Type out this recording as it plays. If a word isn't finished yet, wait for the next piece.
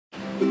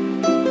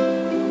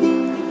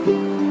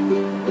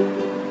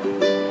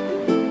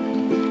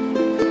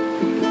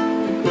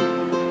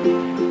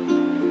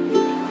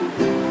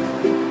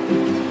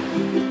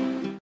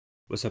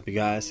What's up, you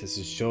guys? This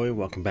is Joey.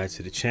 Welcome back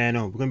to the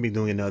channel. We're gonna be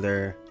doing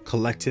another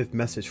collective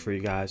message for you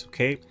guys.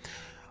 Okay,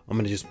 I'm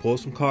gonna just pull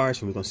some cards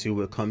and we're gonna see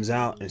what comes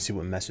out and see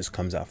what message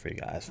comes out for you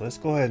guys. So let's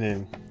go ahead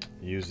and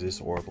use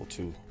this oracle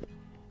too,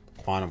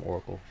 quantum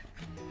oracle.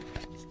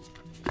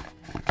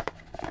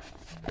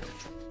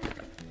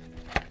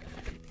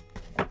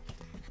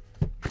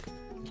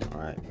 All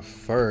right, but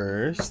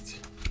first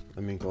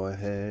let me go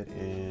ahead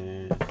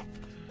and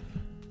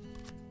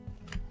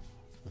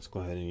go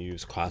ahead and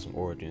use cosmic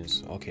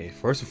origins. Okay,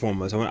 first and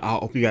foremost, I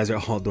hope you guys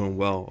are all doing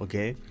well.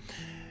 Okay,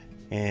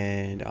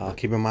 and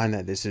keep in mind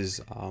that this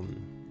is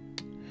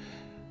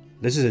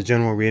a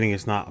general reading.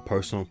 It's not a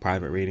personal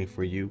private reading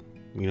for you.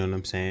 You know what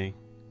I'm saying?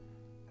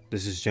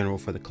 This is general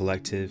for the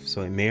collective,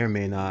 so it may or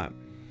may not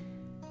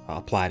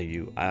apply to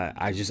you.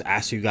 I just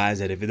ask you guys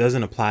that if it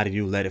doesn't apply to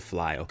you, let it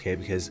fly. Okay,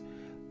 because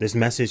this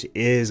message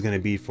is going to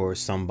be for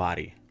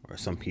somebody or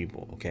some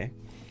people. Okay,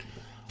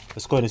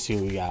 let's go ahead and see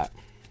what we got.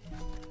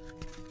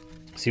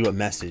 See what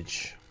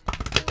message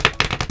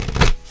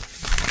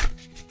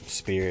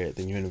Spirit,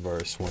 the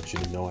universe wants you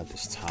to know at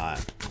this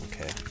time.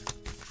 Okay.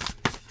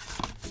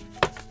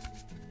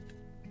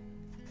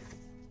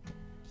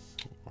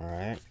 All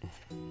right.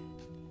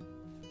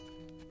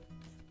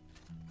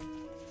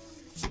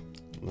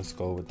 Let's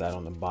go with that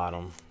on the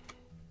bottom.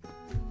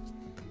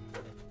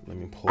 Let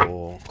me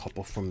pull a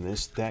couple from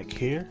this deck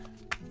here.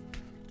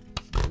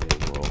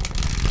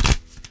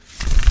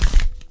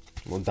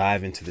 We'll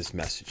dive into this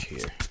message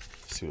here.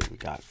 See what we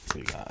got for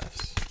you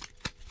guys.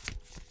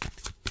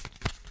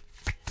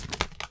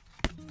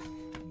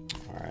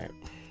 All right,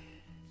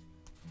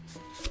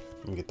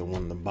 let me get the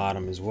one on the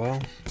bottom as well.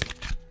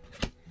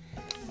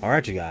 All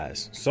right, you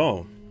guys,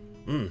 so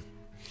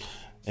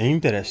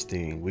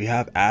interesting. We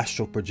have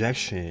astral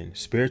projection,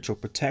 spiritual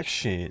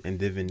protection, and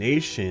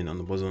divination on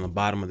the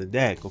bottom of the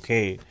deck.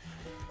 Okay,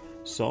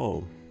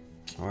 so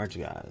all right,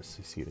 you guys,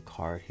 you see the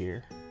card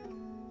here,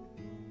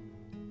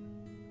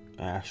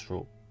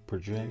 astral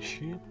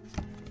projection.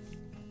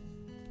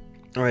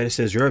 All right, it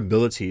says your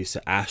abilities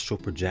to astral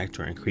project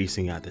are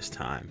increasing at this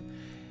time.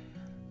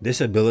 This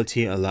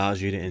ability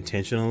allows you to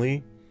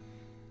intentionally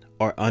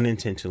or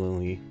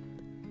unintentionally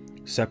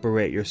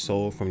separate your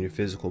soul from your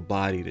physical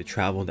body to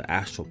travel the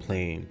astral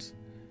planes.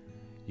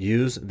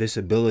 Use this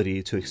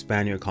ability to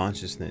expand your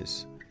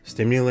consciousness,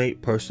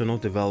 stimulate personal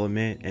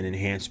development, and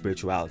enhance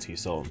spirituality.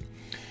 So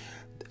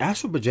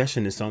astral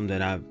projection is something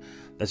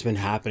that's been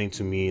happening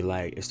to me.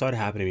 Like, it started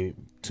happening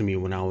to me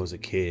when I was a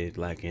kid,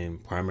 like in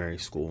primary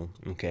school.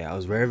 Okay, I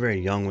was very, very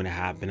young when it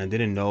happened. I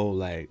didn't know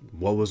like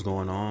what was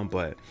going on,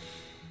 but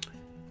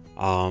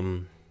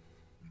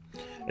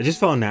it just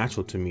felt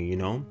natural to me, you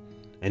know.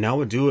 And I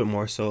would do it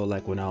more so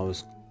like when I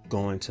was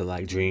going to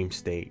like dream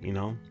state, you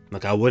know.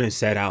 Like, I wouldn't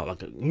set out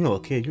like, you know,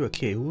 you're a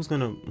kid who's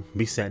gonna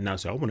be setting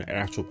out, so I want to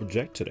astral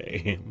project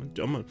today.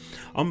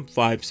 I'm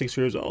 5-6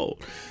 years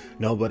old.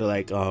 No, but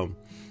like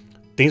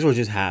things would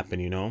just happen,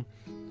 you know.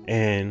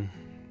 And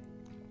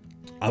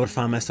I would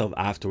find myself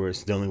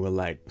afterwards dealing with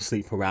like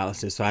sleep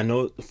paralysis. So I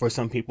know for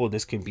some people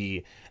this can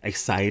be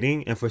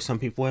exciting, and for some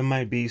people it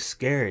might be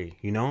scary,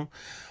 you know.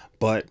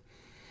 But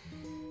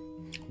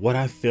what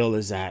I feel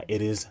is that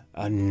it is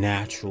a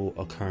natural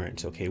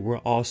occurrence. Okay, we're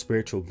all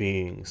spiritual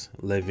beings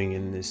living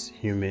in this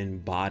human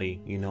body,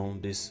 you know,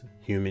 this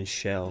human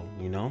shell,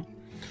 you know.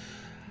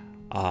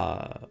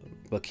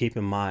 But keep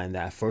in mind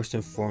that first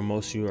and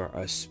foremost, you are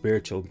a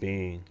spiritual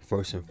being,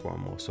 first and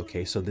foremost.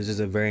 Okay, so this is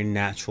a very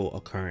natural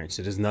occurrence.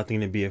 It is nothing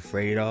to be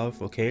afraid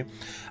of. Okay,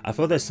 I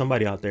feel that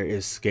somebody out there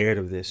is scared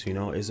of this, you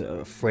know, is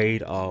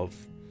afraid of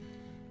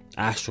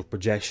astral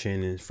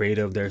projection, and afraid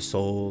of their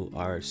soul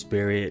or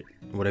spirit,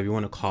 whatever you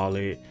want to call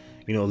it,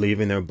 you know,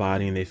 leaving their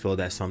body, and they feel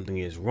that something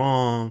is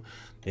wrong.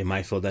 They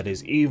might feel that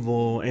it's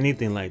evil,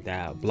 anything like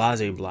that, blase.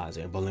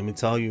 But let me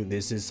tell you,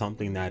 this is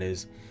something that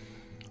is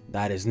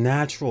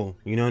natural.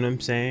 You know what I'm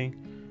saying?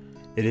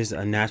 It is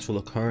a natural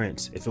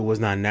occurrence. If it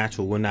was not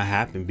natural, it would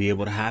not be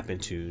able to happen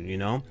to you, you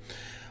know.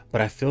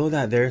 But I feel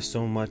that there's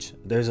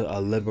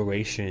a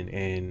liberation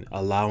in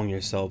allowing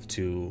yourself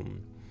to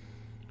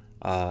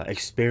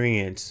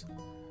experience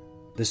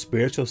the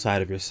spiritual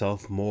side of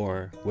yourself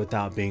more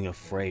without being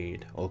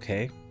afraid.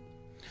 Okay,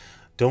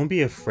 don't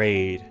be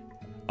afraid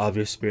of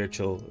your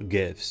spiritual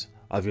gifts,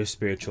 of your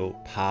spiritual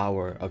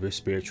power, of your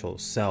spiritual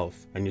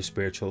self, and your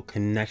spiritual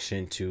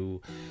connection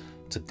to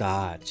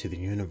God, to the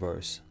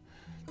universe,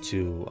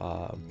 to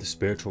the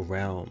spiritual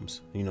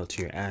realms, you know,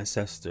 to your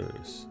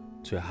ancestors,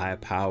 to a higher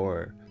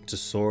power, to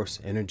source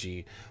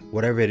energy,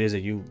 whatever it is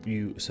that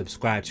you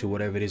subscribe to,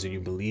 whatever it is that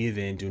you believe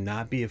in. Do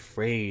not be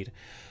afraid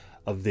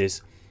of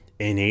this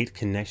innate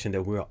connection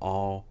that we're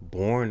all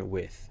born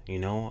with. You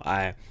know,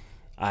 I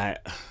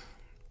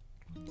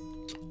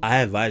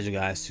advise you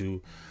guys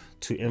to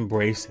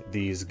embrace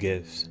these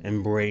gifts,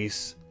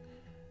 embrace,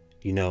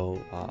 you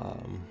know,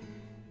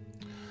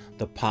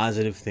 the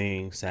positive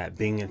things that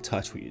being in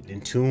touch with you, in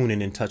tune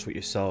and in touch with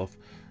yourself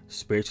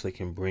spiritually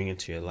can bring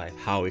into your life,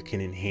 how it can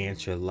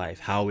enhance your life,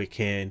 how it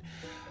can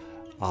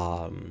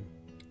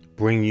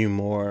bring you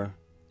more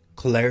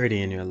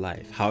clarity in your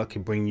life, how it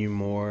can bring you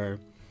more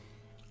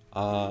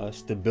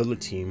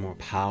stability, more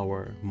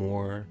power,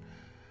 more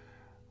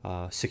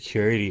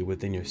security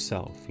within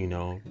yourself. You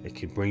know, it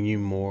could bring you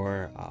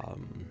more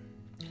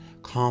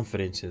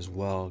confidence as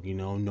well, you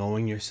know,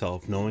 knowing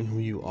yourself, knowing who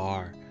you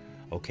are.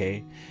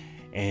 Okay.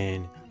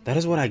 And that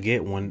is what I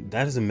get when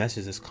that is a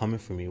message that's coming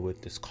from me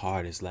with this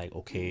card. Is like,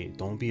 okay,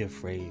 don't be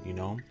afraid, you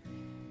know.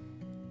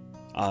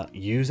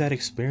 Use that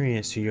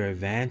experience to your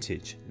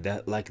advantage.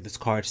 That, like this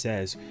card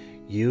says,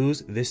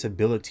 use this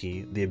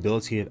ability, the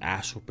ability of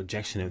astral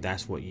projection, if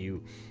that's what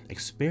you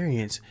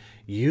experience,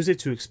 use it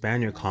to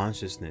expand your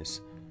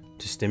consciousness,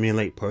 to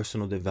stimulate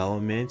personal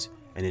development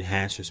and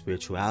enhance your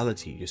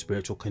spirituality, your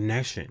spiritual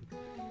connection.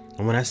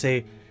 And when I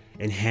say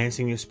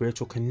enhancing your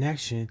spiritual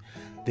connection,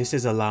 this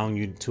is allowing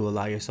you to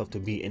allow yourself to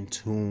be in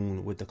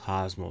tune with the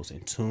cosmos, in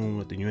tune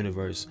with the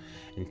universe,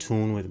 in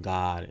tune with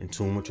God, in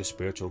tune with your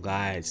spiritual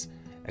guides,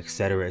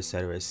 etc.,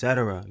 etc.,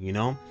 etc., you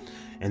know.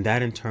 And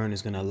that in turn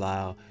is going to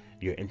allow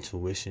your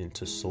intuition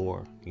to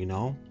soar, you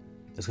know.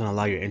 It's going to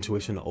allow your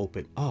intuition to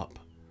open up,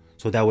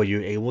 so that way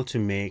you're able to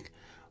make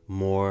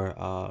more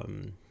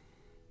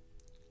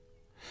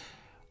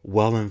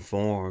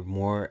well-informed,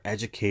 more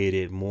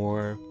educated,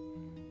 more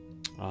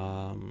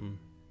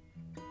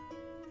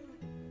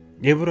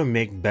you're able to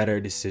make better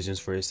decisions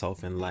for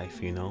yourself in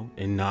life, you know,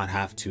 and not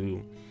have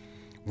to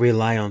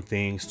rely on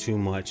things too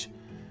much,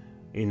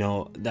 you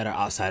know, that are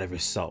outside of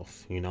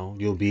yourself. You know,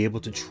 you'll be able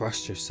to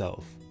trust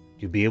yourself.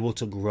 You'll be able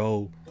to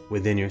grow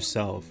within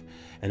yourself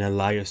and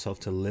allow yourself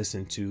to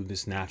listen to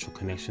this natural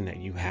connection that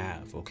you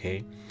have.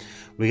 Okay,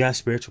 we got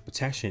spiritual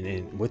protection,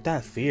 and with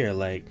that fear,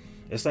 like,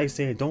 it's like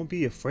saying don't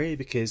be afraid,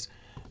 because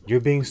you're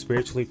being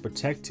spiritually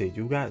protected.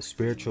 You got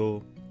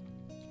spiritual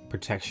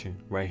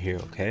protection right here.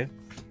 Okay,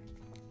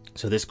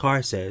 so this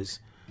card says,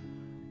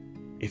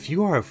 if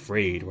you are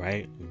afraid,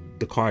 right?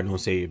 The card don't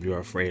say if you're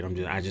afraid.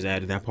 I just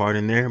added that part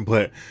in there,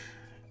 but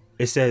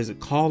it says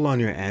call on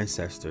your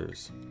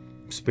ancestors,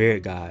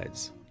 spirit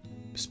guides,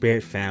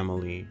 spirit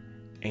family,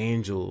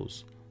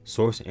 angels,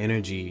 source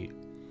energy,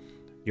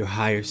 your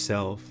higher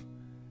self,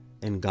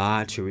 and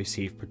God to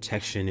receive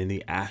protection in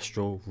the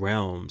astral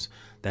realms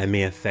that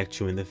may affect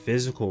you in the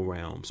physical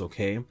realms.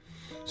 Okay,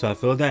 so I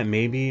feel that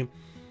maybe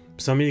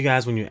some of you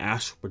guys, when you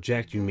astral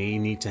project, you may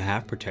need to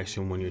have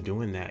protection when you're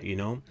doing that, you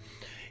know.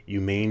 You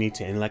may need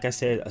to, and like I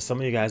said, some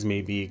of you guys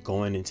may be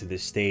going into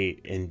this state,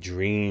 in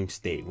dream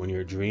state. When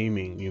you're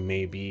dreaming, you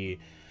may be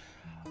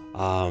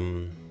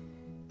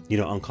you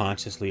know,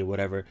 unconsciously or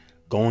whatever,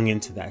 going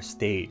into that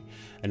state.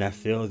 And I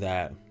feel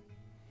that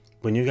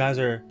when you guys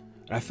are,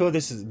 I feel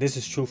this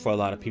is true for a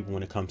lot of people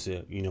when it comes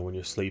to, you know, when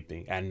you're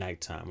sleeping at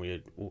nighttime,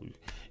 when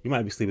you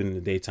might be sleeping in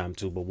the daytime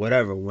too, but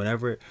whatever,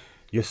 whenever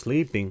you're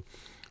sleeping,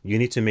 you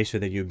need to make sure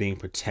that you're being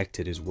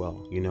protected as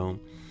well, you know,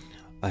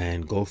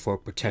 and go for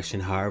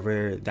protection,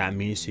 however that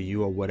means to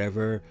you, or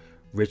whatever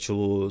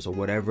rituals or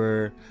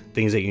whatever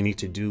things that you need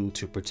to do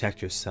to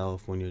protect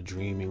yourself when you're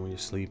dreaming, when you're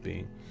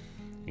sleeping,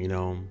 you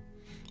know,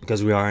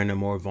 because we are in a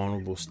more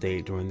vulnerable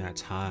state during that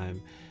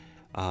time.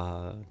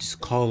 Just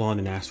call on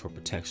and ask for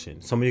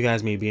protection. Some of you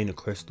guys may be into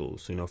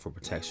crystals, you know, for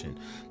protection.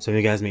 Some of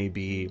you guys may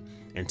be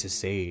into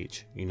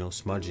sage, you know,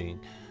 smudging.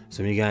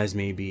 Some of you guys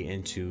may be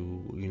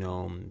into, you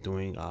know,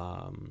 doing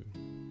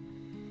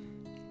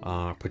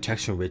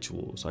protection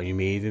rituals, or you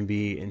may even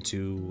be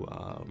into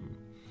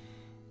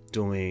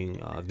doing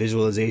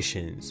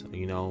visualizations,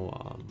 you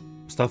know,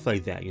 stuff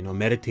like that, you know,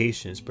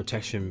 meditations,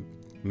 protection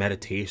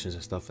meditations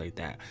and stuff like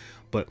that.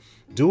 But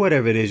do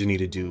whatever it is you need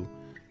to do,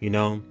 you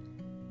know,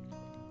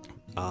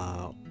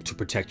 to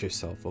protect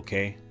yourself,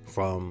 okay,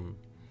 from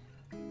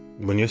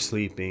when you're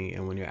sleeping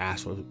and when you're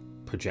astral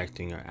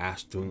projecting or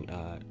doing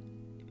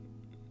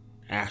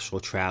astral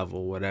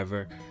travel,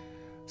 whatever,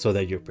 so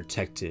that you're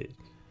protected,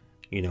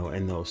 you know,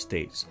 in those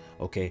states.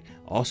 Okay,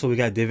 also we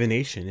got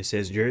divination. It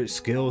says your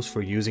skills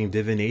for using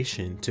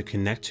divination to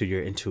connect to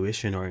your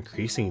intuition are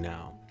increasing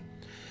now.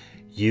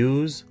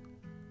 Use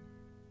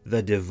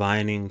the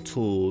divining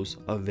tools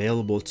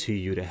available to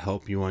you to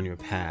help you on your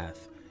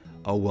path.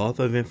 A wealth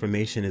of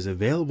information is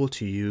available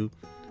to you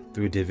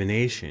through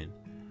divination,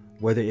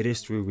 whether it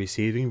is through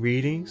receiving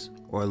readings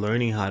or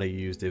learning how to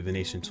use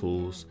divination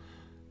tools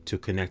to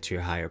connect to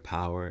your higher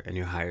power and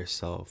your higher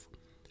self.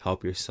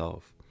 Help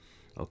yourself.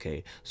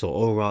 Okay, so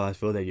overall, I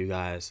feel that you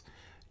guys,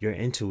 your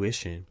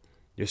intuition,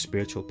 your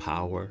spiritual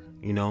power,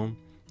 you know,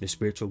 your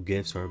spiritual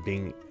gifts are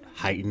being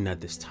heightened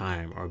at this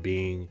time, are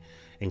being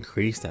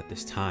increased at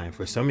this time.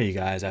 For some of you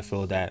guys, I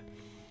feel that,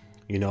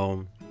 you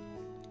know,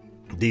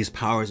 these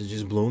powers are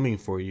just blooming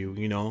for you,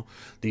 you know,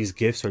 these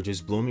gifts are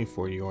just blooming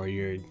for you, or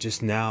you're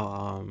just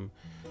now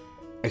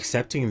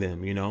accepting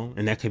them, you know,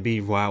 and that could be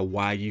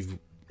why you've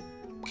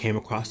came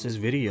across this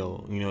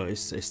video. You know,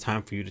 it's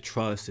time for you to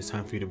trust, it's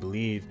time for you to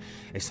believe,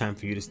 it's time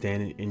for you to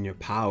stand in your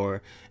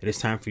power. It is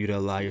time for you to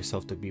allow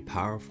yourself to be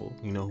powerful,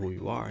 you know who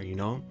you are. You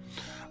know,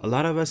 a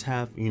lot of us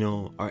have, you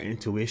know, our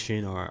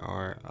intuition, are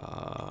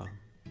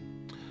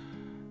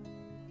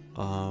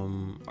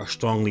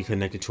strongly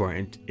connected to our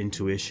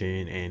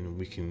intuition, and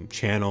we can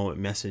channel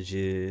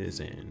messages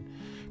and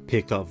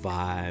pick up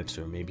vibes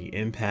or maybe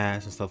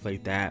empaths and stuff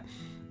like that.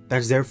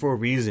 That's there for a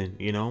reason,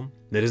 you know.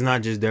 That is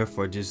not just there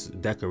for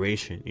just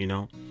decoration, you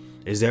know.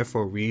 It's there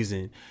for a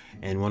reason,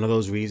 and one of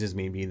those reasons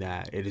may be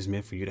that it is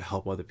meant for you to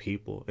help other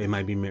people. It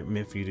might be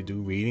meant for you to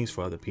do readings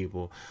for other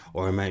people,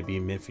 or it might be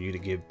meant for you to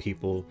give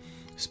people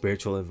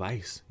spiritual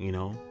advice, you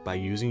know, by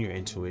using your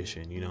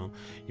intuition. You know,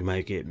 you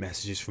might get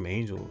messages from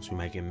angels, you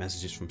might get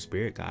messages from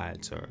spirit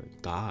guides or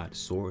God,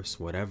 source,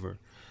 whatever,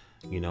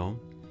 you know.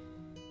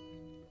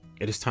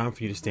 It is time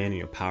for you to stand in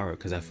your power,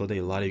 because I feel that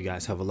a lot of you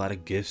guys have a lot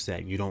of gifts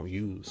that you don't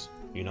use,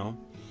 you know.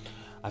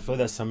 I feel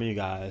that some of you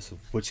guys,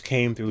 which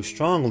came through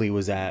strongly,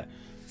 was that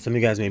some of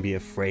you guys may be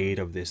afraid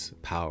of this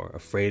power,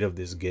 afraid of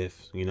this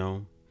gift, you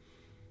know.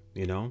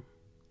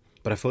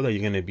 But I feel that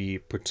you're going to be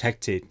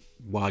protected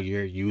while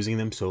you're using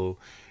them, so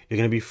you're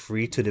going to be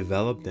free to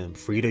develop them,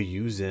 free to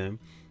use them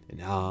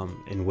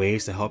in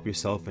ways to help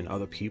yourself and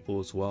other people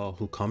as well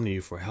who come to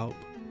you for help.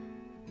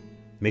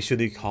 Make sure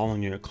that you call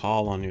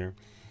on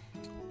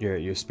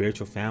your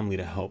spiritual family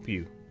to help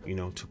you, you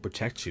know, to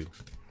protect you.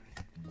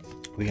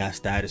 We got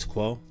status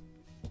quo,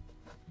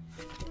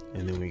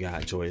 and then we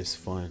got joyous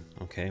fun.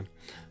 Okay,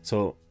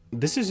 so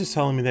this is just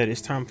telling me that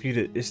it's time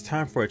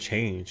for a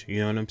change. You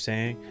know what I'm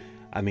saying?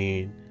 I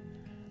mean,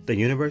 the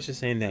universe is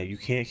saying that you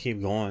can't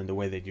keep going the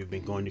way that you've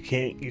been going. You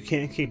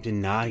can't keep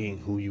denying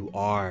who you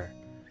are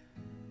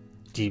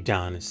deep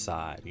down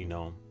inside, you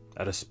know,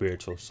 at a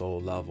spiritual soul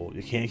level.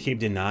 You can't keep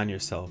denying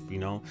yourself, you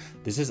know.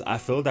 I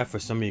feel that for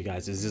some of you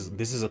guys,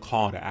 this is a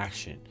call to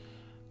action,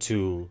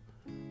 to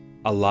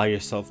allow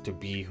yourself to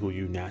be who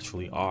you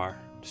naturally are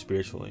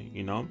spiritually,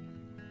 you know,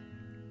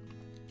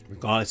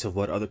 regardless of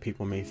what other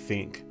people may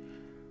think,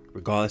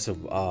 regardless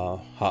of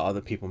how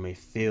other people may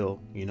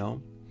feel, you know.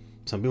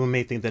 Some people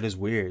may think that it's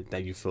weird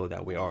that you feel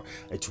that way, or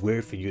it's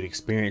weird for you to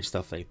experience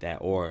stuff like that,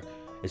 or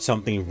it's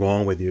something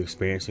wrong with you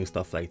experiencing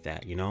stuff like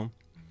that, you know.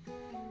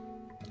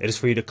 It is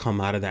for you to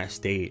come out of that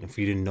state and for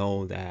you to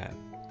know that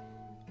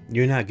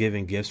you're not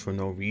giving gifts for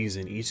no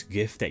reason. Each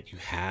gift that you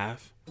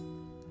have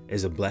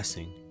is a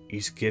blessing.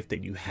 Each gift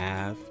that you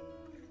have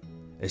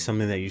is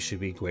something that you should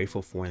be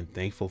grateful for and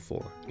thankful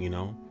for, you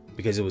know,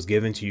 because it was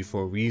given to you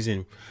for a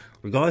reason.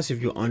 Regardless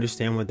if you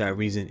understand what that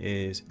reason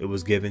is, it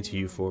was given to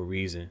you for a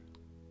reason,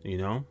 you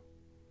know.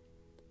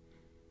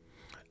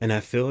 And I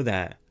feel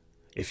that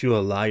if you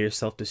allow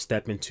yourself to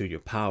step into your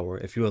power,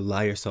 if you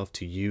allow yourself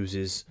to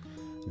use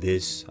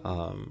this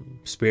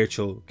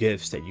spiritual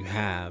gifts that you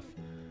have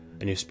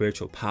and your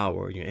spiritual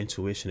power, your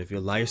intuition, if you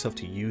allow yourself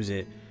to use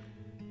it,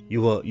 you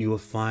will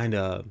find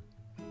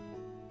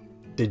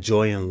the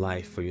joy in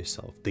life for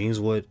yourself. Things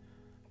would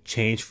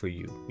change for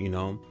you, you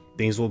know.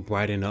 Things will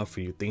brighten up for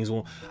you.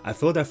 I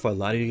feel that for a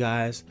lot of you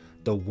guys,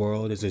 the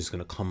world is just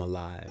gonna come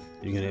alive.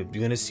 You're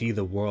gonna see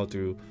the world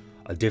through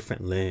a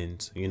different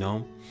lens, you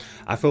know.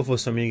 I feel for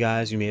some of you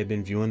guys, you may have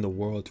been viewing the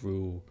world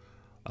through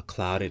a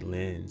clouded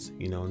lens,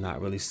 you know, not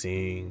really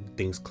seeing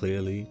things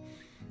clearly,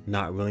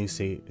 not really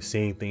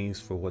seeing things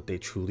for what they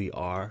truly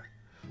are.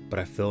 But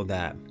I feel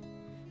that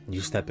you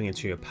stepping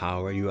into your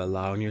power, you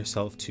allowing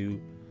yourself to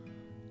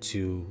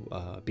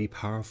be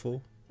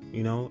powerful,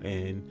 you know,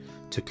 and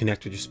to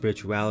connect with your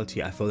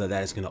spirituality. I feel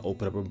that is going to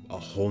open up a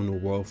whole new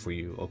world for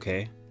you.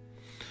 Okay,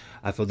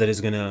 I feel that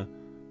it's going to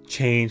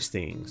change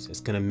things.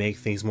 It's going to make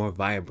things more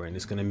vibrant.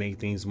 It's going to make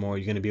things more,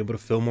 you're going to be able to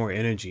feel more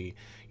energy.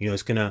 You know,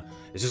 it's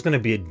just going to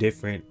be a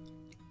different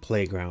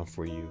playground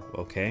for you.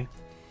 Okay,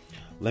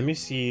 let me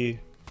see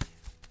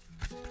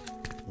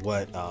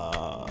what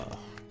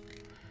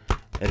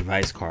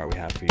advice card we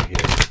have for you here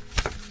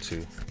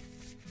too.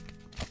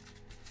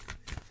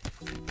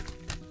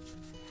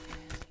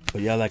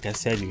 But yeah, like I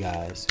said, you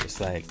guys, it's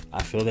like,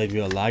 I feel that if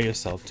you allow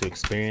yourself to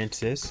experience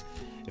this,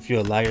 if you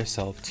allow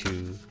yourself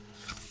to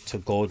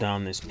go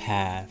down this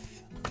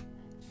path,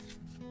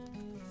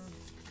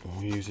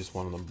 we'll use this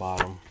one on the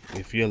bottom.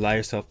 If you allow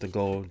yourself to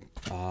go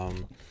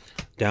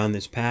down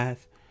this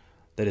path,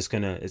 that it's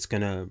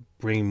gonna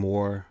bring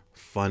more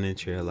fun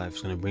into your life.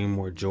 It's gonna bring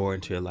more joy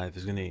into your life.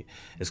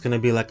 It's gonna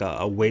be like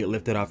a weight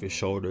lifted off your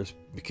shoulders,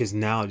 because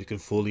now you can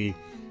freely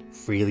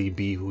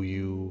be who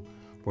you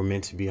were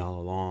meant to be all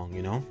along,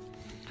 you know.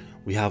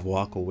 We have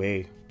walk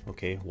away.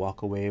 Okay,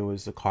 walk away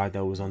was the card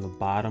that was on the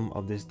bottom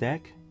of this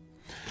deck,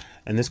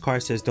 and this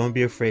card says, don't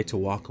be afraid to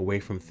walk away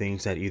from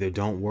things that either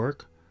don't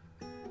work,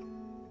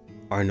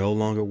 are no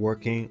longer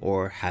working,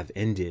 or have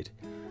ended.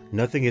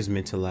 Nothing is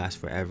meant to last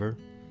forever.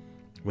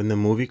 When the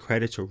movie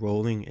credits are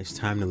rolling, it's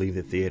time to leave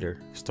the theater,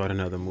 start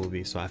another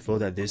movie. So I feel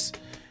that this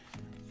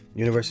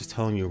universe is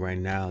telling you right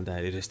now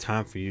that it is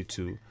time for you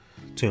to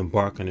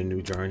embark on a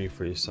new journey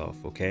for yourself.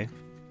 Okay,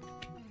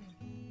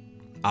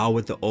 out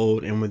with the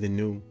old, in with the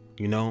new.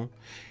 You know,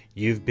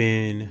 you've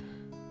been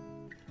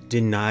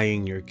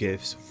denying your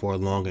gifts for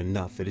long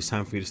enough. It is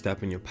time for you to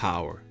step in your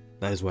power.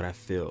 That is what I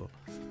feel.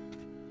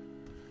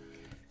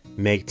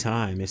 Make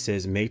time. It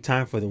says, make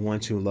time for the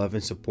ones who love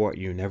and support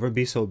you. Never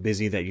be so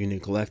busy that you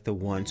neglect the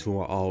ones who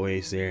are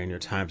always there in your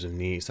times of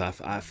need. So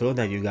I feel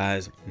that you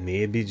guys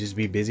maybe just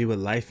be busy with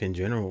life in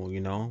general,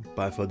 you know,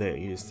 but I feel that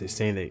it's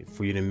saying that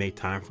for you to make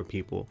time for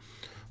people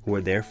who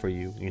are there for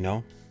you, you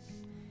know?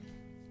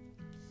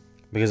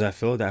 Because I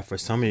feel that for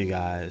some of you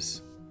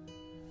guys,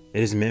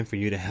 it is meant for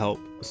you to help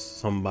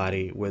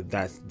somebody with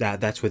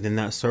that's within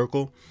that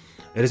circle.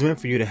 It is meant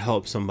for you to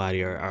help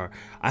somebody, or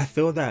I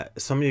feel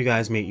that some of you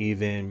guys may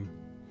even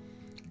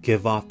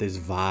give off this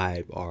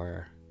vibe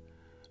or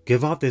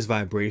give off this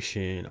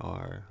vibration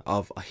or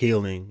of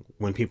healing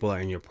when people are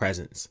in your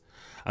presence.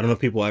 I don't know if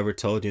people ever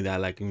told you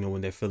that, like, you know,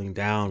 when they're feeling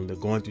down, they're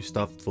going through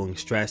stuff, feeling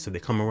stressed, if they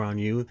come around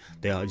you,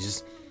 they'll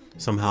just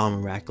somehow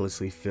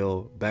miraculously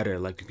feel better.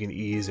 Like, you can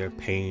ease their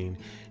pain,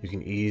 you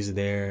can ease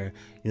their,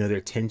 you know,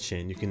 their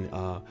tension, you can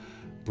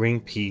bring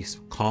peace,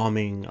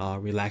 calming,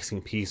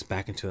 relaxing peace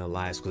back into their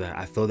lives. Because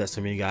I feel that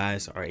some of you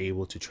guys are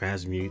able to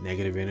transmute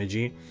negative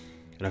energy,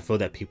 and I feel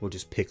that people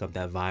just pick up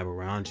that vibe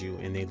around you,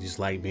 and they just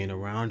like being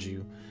around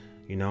you,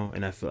 you know.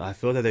 And I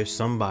feel that there's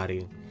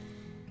somebody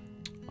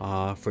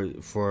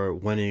for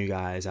one of you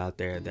guys out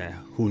there that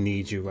who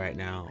needs you right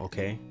now,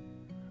 okay?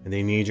 And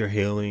they need your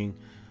healing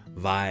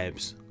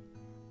vibes.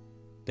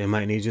 They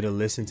might need you to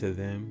listen to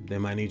them. They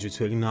might need you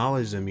to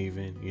acknowledge them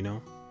even, you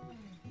know,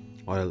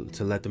 or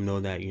to let them know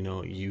that, you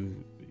know,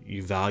 you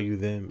value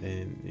them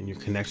and your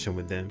connection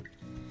with them.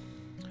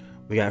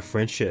 We got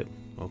friendship,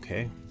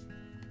 okay?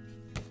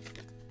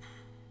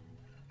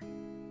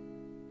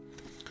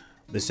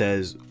 This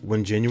says,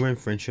 when genuine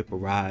friendship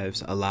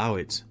arrives, allow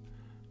it.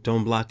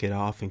 Don't block it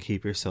off and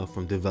keep yourself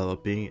from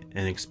developing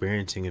and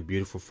experiencing a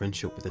beautiful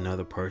friendship with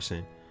another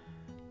person.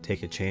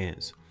 Take a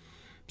chance.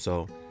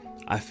 So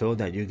I feel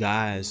that you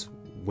guys,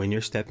 when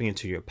you're stepping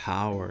into your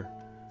power,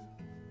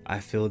 I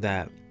feel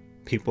that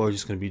people are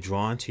just going to be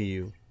drawn to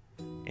you.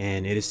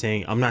 And it is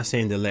saying, I'm not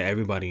saying to let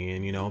everybody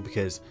in, you know,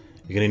 because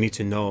you're going to need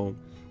to know.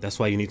 That's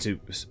why you need to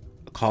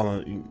call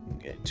on,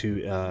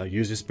 to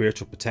use your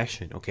spiritual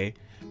protection, okay?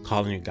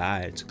 Call on your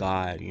guides,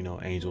 God, you know,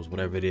 angels,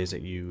 whatever it is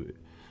that you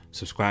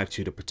subscribe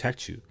to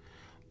protect you.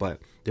 But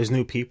there's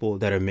new people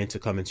that are meant to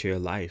come into your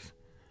life.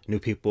 New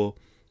people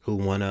who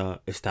want to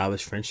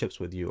establish friendships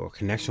with you or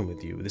connection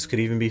with you. This could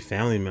even be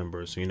family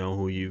members, you know,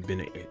 who you've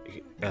been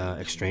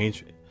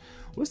estranged.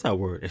 What's that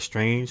word?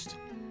 Estranged?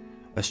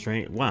 Well,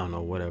 I don't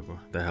know, whatever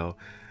the hell.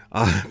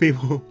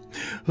 People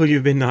who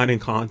you've been not in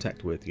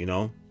contact with, you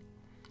know.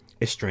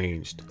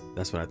 Estranged.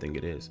 That's what I think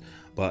it is.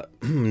 But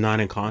not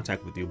in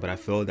contact with you. But I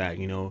feel that,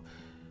 you know,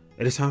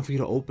 it is time for you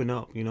to open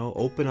up, you know,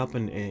 open up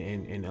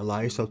and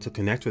allow yourself to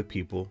connect with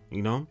people,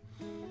 you know,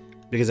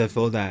 because I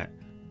feel that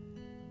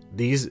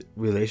these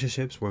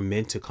relationships were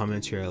meant to come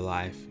into your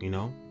life, you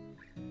know.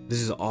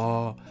 This is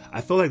all, I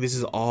feel like this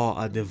is all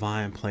a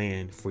divine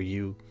plan for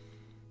you,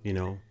 you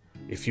know,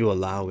 if you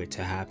allow it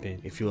to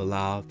happen, if you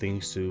allow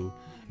things to,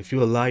 if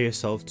you allow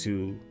yourself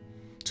to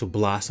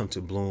blossom, to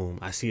bloom.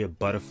 I see a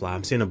butterfly.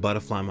 I'm seeing a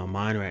butterfly in my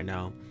mind right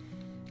now.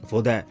 I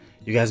feel that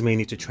you guys may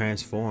need to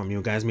transform.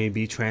 You guys may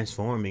be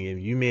transforming, and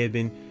you may have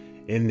been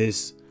in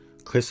this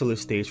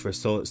chrysalis stage for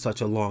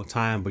such a long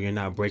time, but you're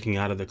not breaking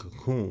out of the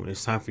cocoon.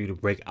 It's time for you to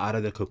break out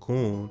of the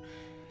cocoon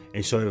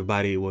and show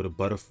everybody what a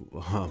butterful.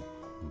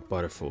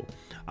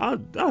 I was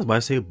about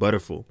to say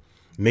butterful,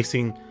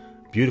 mixing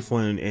beautiful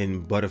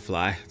and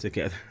butterfly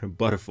together.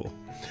 Butterful.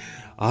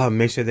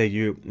 Make sure that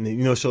you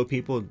know, show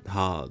people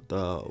how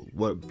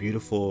what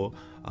beautiful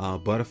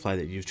butterfly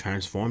that you've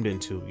transformed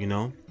into, you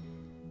know.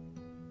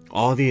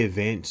 All the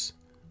events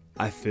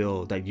I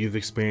feel that you've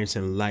experienced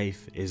in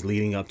life is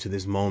leading up to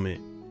this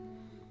moment.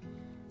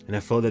 And I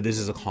feel that this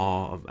is a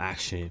call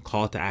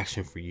to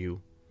action for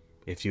you,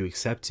 if you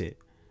accept it.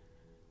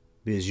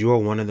 Because you are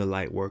one of the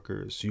light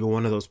workers. You're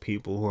one of those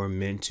people who are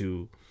meant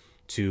to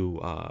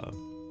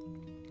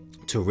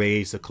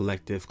raise the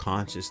collective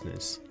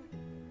consciousness.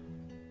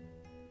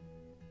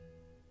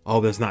 I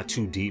hope that's not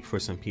too deep for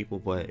some people,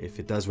 but if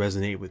it does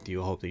resonate with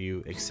you, I hope that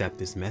you accept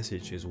this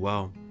message as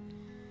well.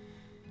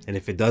 And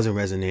if it doesn't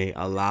resonate,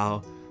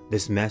 allow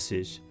this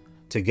message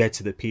to get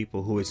to the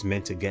people who it's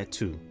meant to get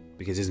to,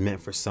 because it's meant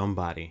for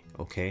somebody,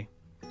 okay?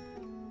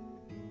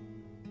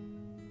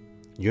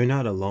 You're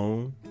not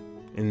alone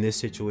in this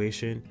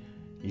situation.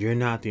 You're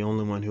not the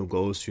only one who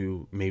goes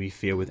through maybe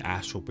fear with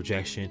astral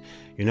projection.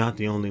 You're not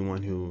the only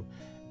one who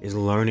is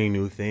learning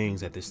new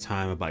things at this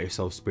time about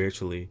yourself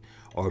spiritually,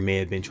 or may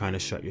have been trying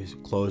to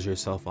close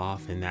yourself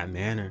off in that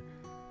manner.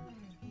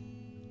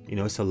 You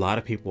know, it's a lot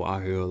of people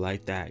out here who are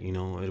like that, you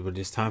know, but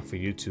it's time for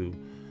you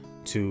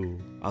to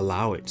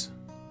allow it,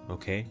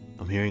 okay?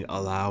 I'm hearing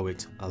allow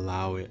it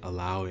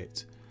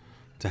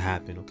to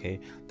happen, okay?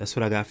 That's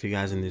what I got for you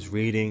guys in this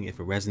reading. If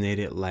it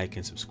resonated, like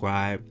and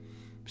subscribe.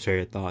 Share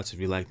your thoughts if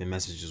you like the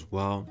message as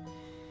well.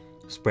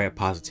 Spread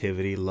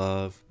positivity,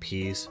 love,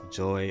 peace,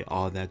 joy,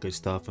 all that good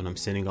stuff. And I'm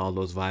sending all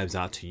those vibes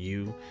out to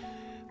you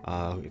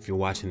if you're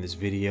watching this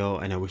video.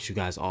 And I wish you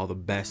guys all the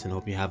best and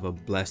hope you have a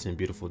blessed and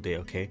beautiful day,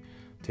 okay?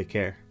 Take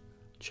care.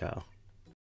 Ciao.